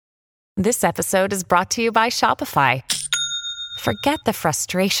This episode is brought to you by Shopify. Forget the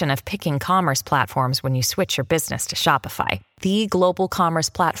frustration of picking commerce platforms when you switch your business to Shopify, the global commerce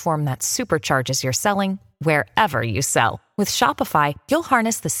platform that supercharges your selling wherever you sell. With Shopify, you'll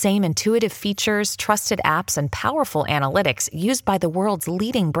harness the same intuitive features, trusted apps, and powerful analytics used by the world's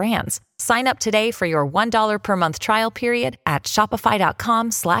leading brands. Sign up today for your $1 per month trial period at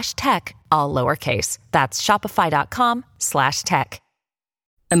shopify.com/tech, all lowercase. That's shopify.com/tech.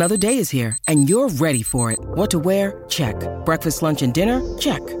 Another day is here, and you're ready for it. What to wear? Check. Breakfast, lunch, and dinner?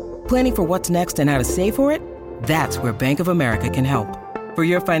 Check. Planning for what's next and how to save for it? That's where Bank of America can help. For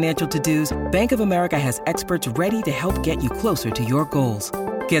your financial to-dos, Bank of America has experts ready to help get you closer to your goals.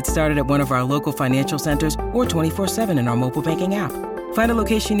 Get started at one of our local financial centers or 24/7 in our mobile banking app. Find a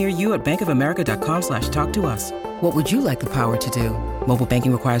location near you at bankofamerica.com/talktous. What would you like the power to do? Mobile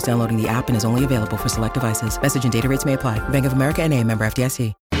banking requires downloading the app and is only available for select devices. Message and data rates may apply. Bank of America N.A., member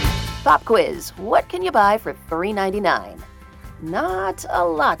FDIC. Pop quiz. What can you buy for $3.99? Not a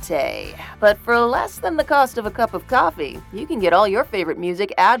latte, but for less than the cost of a cup of coffee, you can get all your favorite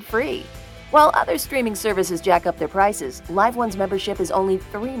music ad-free. While other streaming services jack up their prices, Live One's membership is only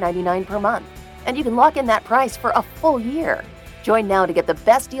 $3.99 per month, and you can lock in that price for a full year. Join now to get the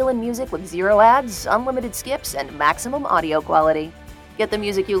best deal in music with 0 ads, unlimited skips, and maximum audio quality. Get the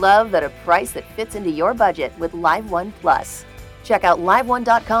music you love at a price that fits into your budget with Live One Plus. Check out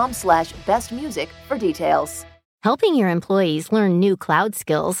liveone.com/bestmusic for details. Helping your employees learn new cloud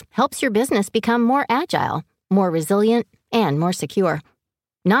skills helps your business become more agile, more resilient, and more secure.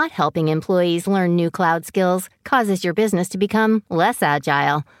 Not helping employees learn new cloud skills causes your business to become less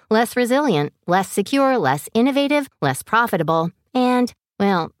agile, less resilient, less secure, less innovative, less profitable, and,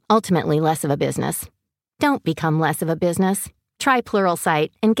 well, ultimately less of a business. Don't become less of a business. Try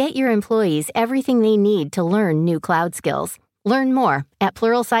Pluralsight and get your employees everything they need to learn new cloud skills. Learn more at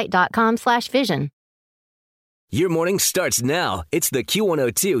pluralsight.com/vision. Your morning starts now. It's the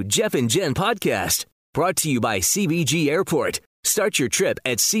Q102 Jeff and Jen podcast, brought to you by CBG Airport. Start your trip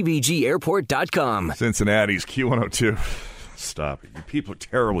at CBGAirport.com. Cincinnati's Q102. Stop it. You people are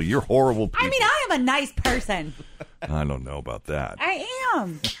terrible. You're horrible people. I mean, I am a nice person. I don't know about that. I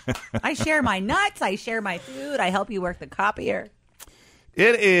am. I share my nuts. I share my food. I help you work the copier.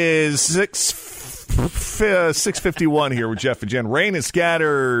 It is 6:51 here with Jeff and Jen. Rain and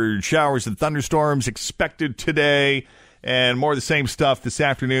scattered showers and thunderstorms expected today, and more of the same stuff this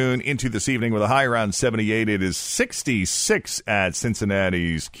afternoon into this evening with a high around 78. It is 66 at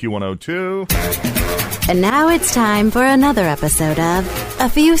Cincinnati's Q102. And now it's time for another episode of A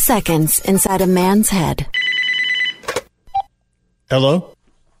Few Seconds Inside a Man's Head. Hello?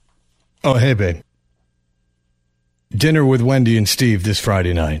 Oh, hey, babe. Dinner with Wendy and Steve this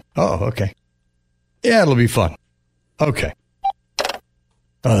Friday night. Oh, okay. Yeah, it'll be fun. Okay.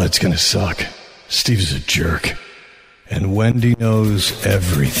 Oh, that's gonna suck. Steve's a jerk. And Wendy knows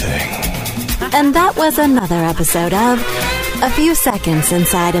everything. And that was another episode of A Few Seconds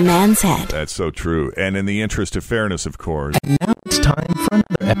Inside a Man's Head. That's so true. And in the interest of fairness, of course. And now it's time for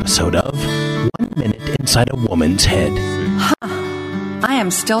another episode of 1 Minute Inside a Woman's Head. I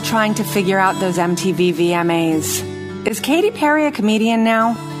am still trying to figure out those MTV VMAs. Is Katy Perry a comedian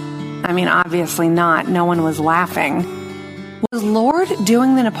now? I mean, obviously not. No one was laughing. Was Lorde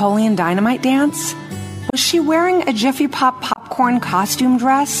doing the Napoleon Dynamite dance? Was she wearing a Jiffy Pop popcorn costume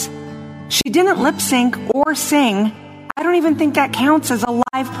dress? She didn't lip sync or sing. I don't even think that counts as a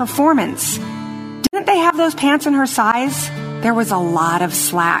live performance. Didn't they have those pants in her size? There was a lot of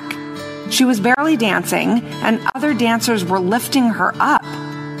slack. She was barely dancing, and other dancers were lifting her up.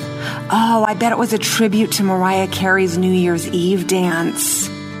 Oh, I bet it was a tribute to Mariah Carey's New Year's Eve dance.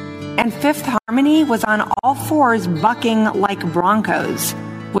 And Fifth Harmony was on all fours bucking like Broncos.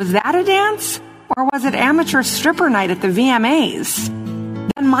 Was that a dance? Or was it amateur stripper night at the VMAs?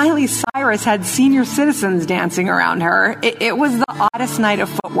 Then Miley Cyrus had senior citizens dancing around her. It was the oddest night of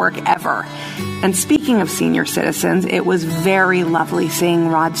footwork ever. And speaking of senior citizens, it was very lovely seeing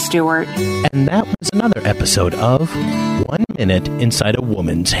Rod Stewart. And that was another episode of 1 Minute Inside a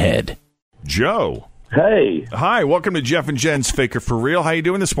Woman's Head. Joe. Hey. Hi, welcome to Jeff and Jen's Faker for Real. How you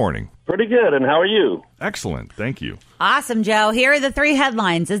doing this morning? Pretty good, and how are you? Excellent, thank you. Awesome, Joe. Here are the 3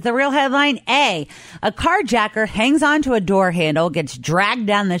 headlines. Is the real headline A, a carjacker hangs onto a door handle, gets dragged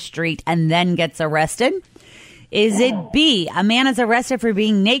down the street, and then gets arrested? Is it B, a man is arrested for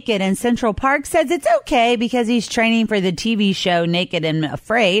being naked in Central Park, says it's okay because he's training for the TV show Naked and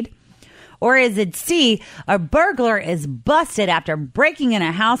Afraid? Or is it C, a burglar is busted after breaking in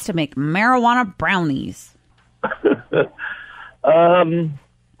a house to make marijuana brownies? I'm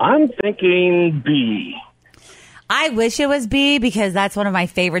thinking B. I wish it was B because that's one of my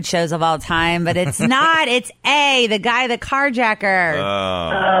favorite shows of all time, but it's not. It's A, the guy, the carjacker.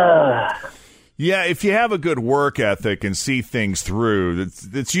 Yeah, if you have a good work ethic and see things through,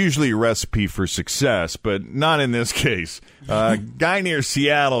 that's usually a recipe for success, but not in this case. A guy near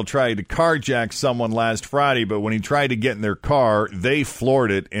Seattle tried to carjack someone last Friday, but when he tried to get in their car, they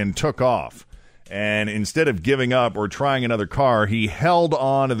floored it and took off. And instead of giving up or trying another car, he held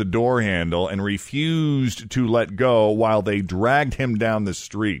on to the door handle and refused to let go while they dragged him down the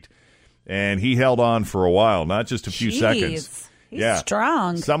street. And he held on for a while, not just a few seconds. He's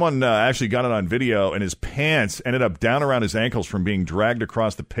strong. Someone actually got it on video, and his pants ended up down around his ankles from being dragged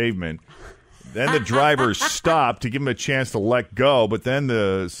across the pavement. Then the driver stopped to give him a chance to let go, but then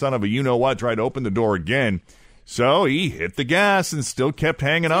the son of a you-know-what tried to open the door again. So he hit the gas and still kept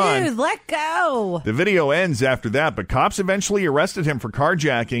hanging on. Dude, let go. The video ends after that, but cops eventually arrested him for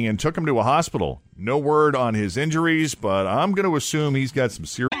carjacking and took him to a hospital. No word on his injuries, but I'm going to assume he's got some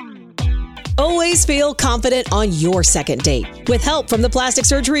serious... Always feel confident on your second date. With help from the Plastic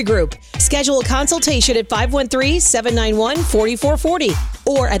Surgery Group. Schedule a consultation at 513-791-4440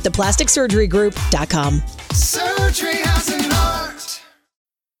 or at theplasticsurgerygroup.com. Surgery has an art.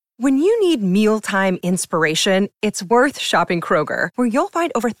 When you need mealtime inspiration, it's worth shopping Kroger, where you'll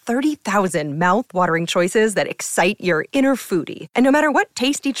find over 30,000 mouth-watering choices that excite your inner foodie. And no matter what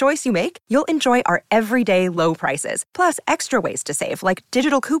tasty choice you make, you'll enjoy our everyday low prices, plus extra ways to save, like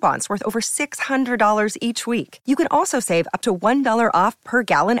digital coupons worth over $600 each week. You can also save up to $1 off per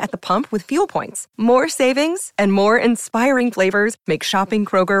gallon at the pump with fuel points. More savings and more inspiring flavors make shopping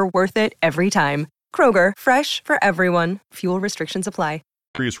Kroger worth it every time. Kroger, fresh for everyone. Fuel restrictions apply.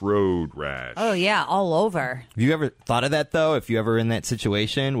 road rash. Oh, yeah, all over. Have you ever thought of that, though? If you ever in that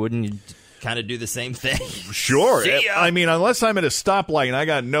situation, wouldn't you kind of do the same thing? Sure. I mean, unless I'm at a stoplight and I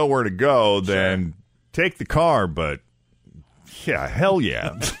got nowhere to go, then take the car, but yeah, hell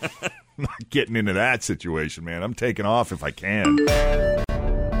yeah. I'm not getting into that situation, man. I'm taking off if I can.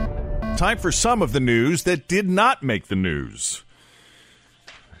 Time for some of the news that did not make the news.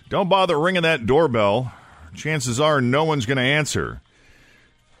 Don't bother ringing that doorbell. Chances are no one's going to answer.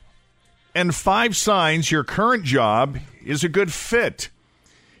 And 5 signs your current job is a good fit.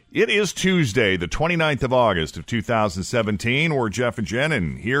 It is Tuesday, the 29th of August of 2017. We're Jeff and Jen,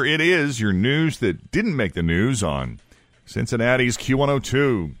 and here it is, your news that didn't make the news on Cincinnati's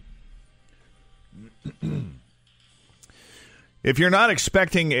Q102. If you're not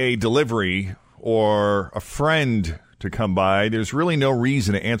expecting a delivery or a friend to come by, there's really no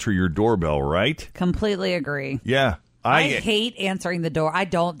reason to answer your doorbell, right? Completely agree. Yeah. I hate answering the door. I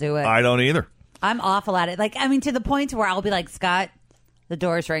don't do it. I don't either. I'm awful at it. Like, I mean, to the point where I'll be like, Scott, the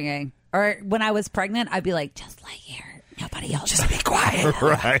door's ringing. Or when I was pregnant, I'd be like, just lay here. Nobody else. Just be quiet.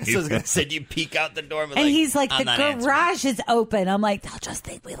 Right. So I was going to say, you peek out the door. And he's like, the garage is open. I'm like, they'll just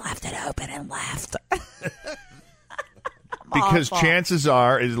think we left it open and left. Because chances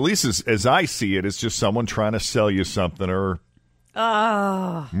are, at least as I see it, it's just someone trying to sell you something or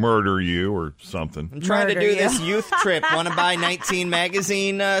murder you or something. I'm trying to do this youth trip. Want to buy 19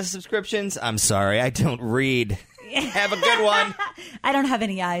 magazine subscriptions? I'm sorry, I don't read. Have a good one. I don't have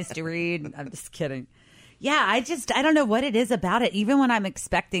any eyes to read. I'm just kidding. Yeah, I don't know what it is about it. Even when I'm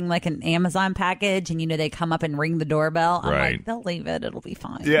expecting like an Amazon package and, they come up and ring the doorbell, I'm like, they'll leave it. It'll be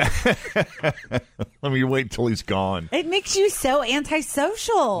fine. Yeah. Let me wait till he's gone. It makes you so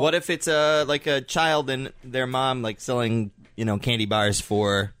antisocial. What if it's like a child and their mom like selling, candy bars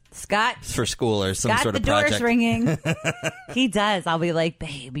for school or some sort of project? The door's ringing. He does. I'll be like,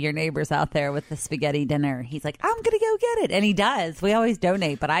 babe, your neighbor's out there with the spaghetti dinner. He's like, I'm going to go get it. And he does. We always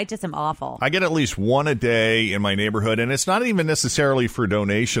donate, but I just am awful. I get at least one a day in my neighborhood, and it's not even necessarily for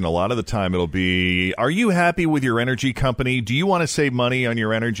donation. A lot of the time it'll be, are you happy with your energy company? Do you want to save money on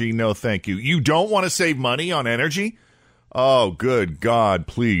your energy? No, thank you. You don't want to save money on energy? Oh, good God,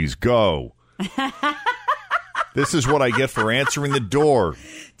 please go. This is what I get for answering the door.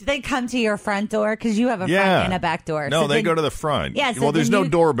 Do they come to your front door? Because you have a front and a back door. No, they go to the front. Yeah, so well, there's no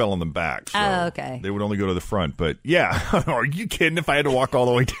doorbell in the back. So okay. They would only go to the front. But yeah, are you kidding if I had to walk all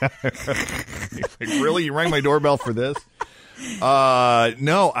the way down? Like, really? You rang my doorbell for this?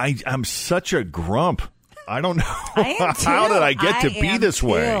 No, I'm such a grump. I don't know. How did I get to be this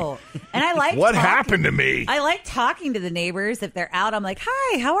way? And I like what happened to me? I like talking to the neighbors. If they're out, I'm like,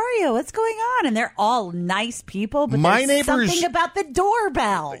 hi, how are you? What's going on? And they're all nice people, but there's something about the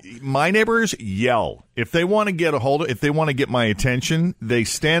doorbell. My neighbors yell. If they want to get if they want to get my attention, they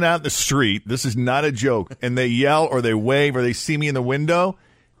stand out in the street. This is not a joke. And they yell or they wave or they see me in the window.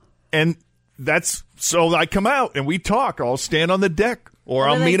 And so I come out and we talk. I'll stand on the deck or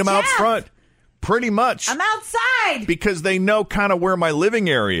I'll meet them out front. Pretty much. I'm outside. Because they know kind of where my living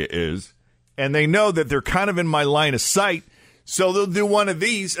area is, and they know that they're kind of in my line of sight, so they'll do one of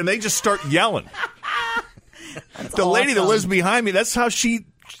these, and they just start yelling. The lady that lives behind me, that's how she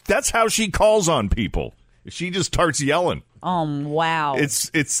calls on people. She just starts yelling. Wow. It's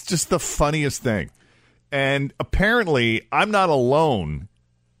just the funniest thing. And apparently, I'm not alone,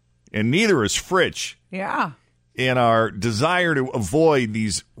 and neither is Fritch. Yeah. In our desire to avoid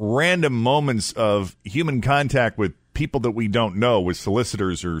these random moments of human contact with people that we don't know, with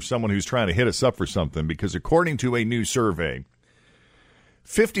solicitors or someone who's trying to hit us up for something, because according to a new survey,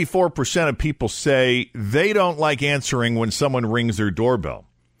 54% of people say they don't like answering when someone rings their doorbell.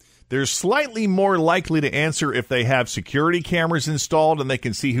 They're slightly more likely to answer if they have security cameras installed and they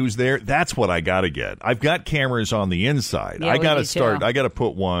can see who's there. That's what I got to get. I've got cameras on the inside. Yeah, I got to start. I got to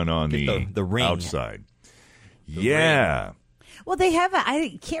put one on the ring outside. Yeah. Well, they have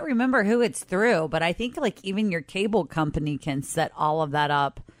I can't remember who it's through, but I think like even your cable company can set all of that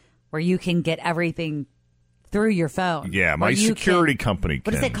up where you can get everything through your phone. Yeah, my security company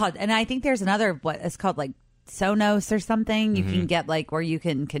can. What is it called? And I think there's another, what it's called, like Sonos or something. You can get like where you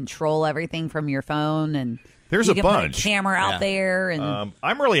can control everything from your phone, and there's you a can bunch. put a camera out there. And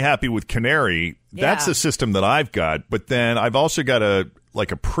I'm really happy with Canary. That's Yeah. a system that I've got, but then I've also got a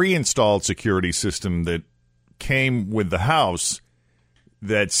pre-installed security system that came with the house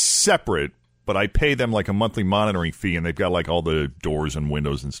that's separate, but I pay them like a monthly monitoring fee, and they've got like all the doors and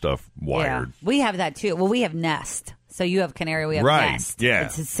windows and stuff wired. Yeah, we have that too. Well, we have Nest. So you have Canary, we have Right, Nest. yeah.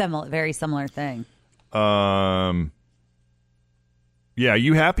 It's a very similar thing. Yeah,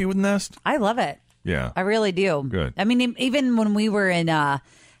 you happy with Nest? I love it. Yeah. I really do. Good. I mean, even when we were in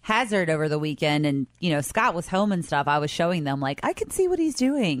Hazard over the weekend and, Scott was home and stuff, I was showing them, like, I can see what he's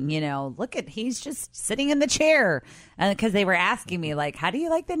doing. Look he's just sitting in the chair. And because they were asking me, like, how do you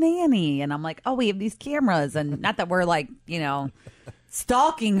like the nanny? And I'm like, oh, we have these cameras. And not that we're like,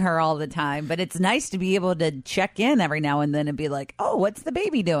 stalking her all the time, but it's nice to be able to check in every now and then and be like, oh, what's the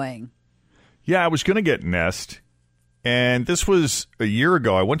baby doing? Yeah, I was going to get Nest, and this was a year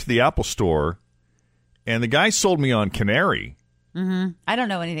ago. I went to the Apple store, and the guy sold me on Canary. Mm-hmm. I don't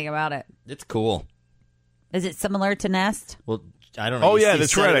know anything about it. It's cool. Is it similar to Nest? Well, I don't know. Oh, yeah,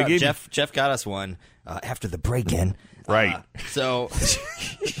 that's right. I gave Jeff got us one after the break-in. Right. So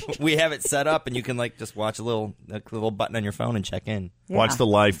we have it set up, and you can just watch a little button on your phone and check in. Yeah. Watch the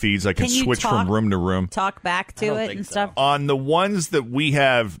live feeds. I can you switch from room to room. Talk back to it and stuff. On the ones that we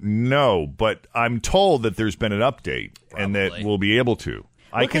have, no, but I'm told that there's been an update and that we'll be able to.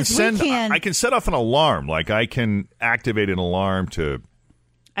 I can set off an alarm. Like I can activate an alarm to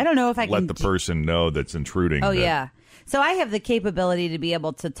I don't know if I let can the person know that's intruding. Oh, yeah. So I have the capability to be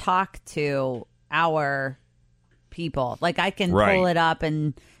able to talk to our people. Like I can pull it up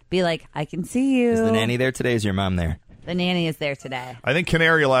and be like, I can see you. Is the nanny there today? Is your mom there? The nanny is there today. I think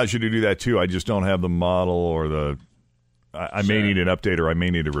Canary allows you to do that too. I just don't have the model or the. I may need an update or I may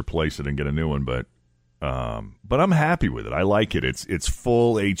need to replace it and get a new one, but I'm happy with it. I like it. It's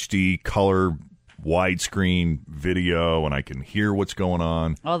full HD color, widescreen video, and I can hear what's going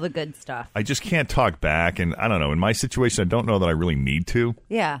on. All the good stuff. I just can't talk back, and I don't know. In my situation, I don't know that I really need to.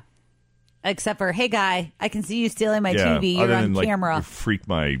 Yeah. Except for, hey, guy, I can see you stealing my TV. You're on camera. You freak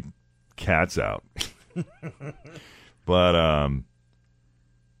my cats out. But,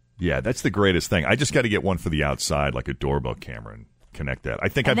 yeah, that's the greatest thing. I just got to get one for the outside, like a doorbell camera, and connect that. I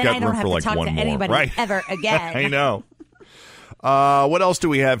think I've got room for like one more. Right? Ever again. I know. What else do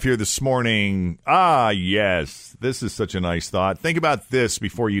we have here this morning? Yes. This is such a nice thought. Think about this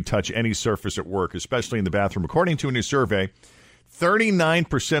before you touch any surface at work, especially in the bathroom. According to a new survey,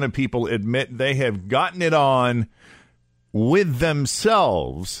 39% of people admit they have gotten it on with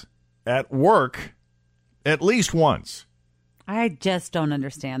themselves at work at least once. I just don't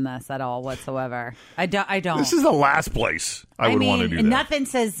understand this at all whatsoever. I don't. This is the last place I would want to do that. Nothing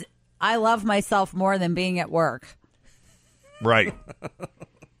says I love myself more than being at work. Right.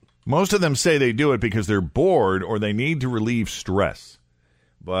 Most of them say they do it because they're bored or they need to relieve stress.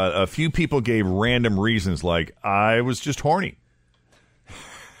 But a few people gave random reasons like, I was just horny.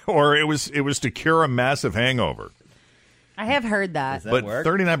 Or it was to cure a massive hangover. I have heard that. But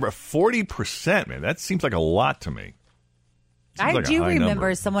 40%, man, that seems like a lot to me. I do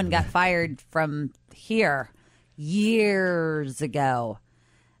remember someone got fired from here years ago.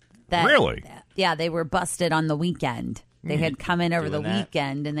 Really? Yeah, they were busted on the weekend. They had come in over the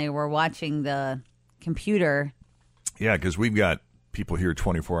weekend and they were watching the computer. Yeah, because we've got people here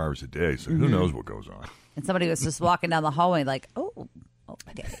 24 hours a day, so who knows what goes on. And somebody was just walking down the hallway like, oh,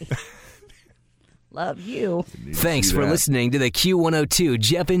 okay. Love you. Thanks for listening to the Q102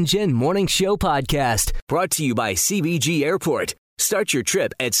 Jeff and Jen Morning Show podcast, brought to you by CBG Airport. Start your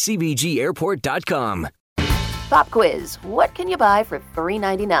trip at CBGAirport.com. Pop quiz. What can you buy for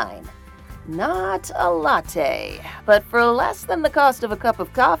 $3.99? Not a latte, but for less than the cost of a cup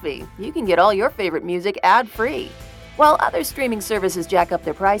of coffee, you can get all your favorite music ad-free. While other streaming services jack up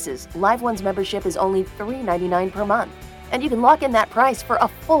their prices, Live One's membership is only $3.99 per month, and you can lock in that price for a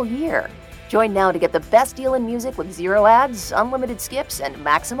full year. Join now to get the best deal in music with 0 ads, unlimited skips, and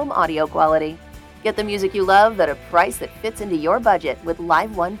maximum audio quality. Get the music you love at a price that fits into your budget with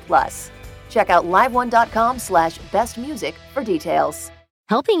Live One Plus. Check out liveone.com/bestmusic for details.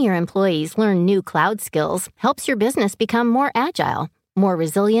 Helping your employees learn new cloud skills helps your business become more agile, more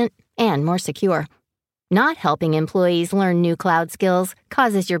resilient, and more secure. Not helping employees learn new cloud skills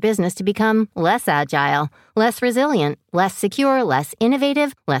causes your business to become less agile, less resilient, less secure, less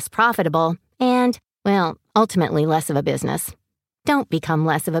innovative, less profitable, and, well, ultimately less of a business. Don't become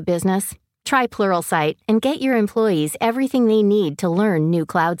less of a business. Try Pluralsight and get your employees everything they need to learn new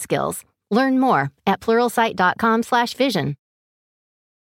cloud skills. Learn more at pluralsight.com/vision.